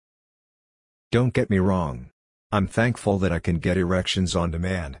Don't get me wrong. I'm thankful that I can get erections on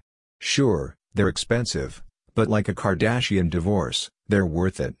demand. Sure, they're expensive, but like a Kardashian divorce, they're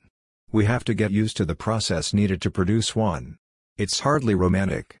worth it. We have to get used to the process needed to produce one. It's hardly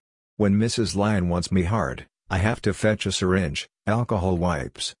romantic. When Mrs. Lion wants me hard, I have to fetch a syringe, alcohol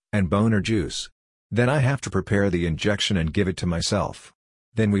wipes, and boner juice. Then I have to prepare the injection and give it to myself.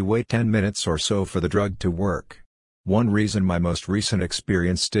 Then we wait 10 minutes or so for the drug to work. One reason my most recent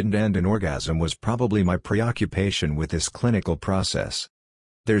experience didn't end in orgasm was probably my preoccupation with this clinical process.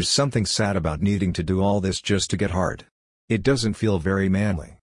 There's something sad about needing to do all this just to get hard. It doesn't feel very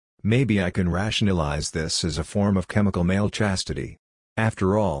manly. Maybe I can rationalize this as a form of chemical male chastity.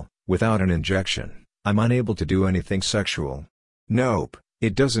 After all, without an injection, I'm unable to do anything sexual. Nope,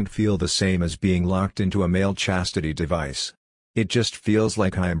 it doesn't feel the same as being locked into a male chastity device. It just feels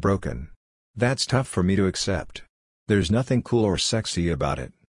like I am broken. That's tough for me to accept. There's nothing cool or sexy about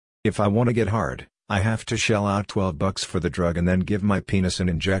it. If I want to get hard, I have to shell out $12 for the drug and then give my penis an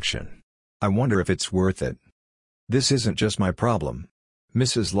injection. I wonder if it's worth it. This isn't just my problem.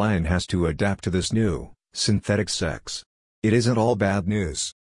 Mrs. Lion has to adapt to this new, synthetic sex. It isn't all bad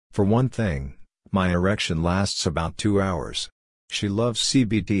news. For one thing, my erection lasts about 2 hours. She loves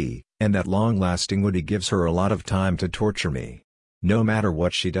CBD, and that long-lasting woody gives her a lot of time to torture me. No matter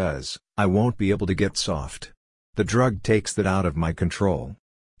what she does, I won't be able to get soft. The drug takes that out of my control.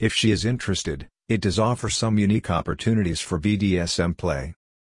 If she is interested, it does offer some unique opportunities for BDSM play.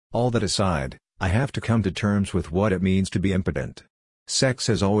 All that aside, I have to come to terms with what it means to be impotent. Sex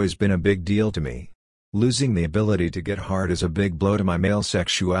has always been a big deal to me. Losing the ability to get hard is a big blow to my male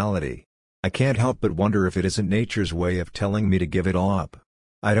sexuality. I can't help but wonder if it isn't nature's way of telling me to give it all up.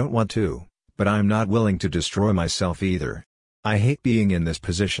 I don't want to, but I'm not willing to destroy myself either. I hate being in this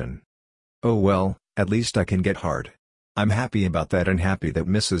position. Oh well, at least I can get hard. I'm happy about that and happy that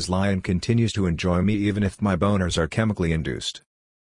Mrs. Lion continues to enjoy me even if my boners are chemically induced.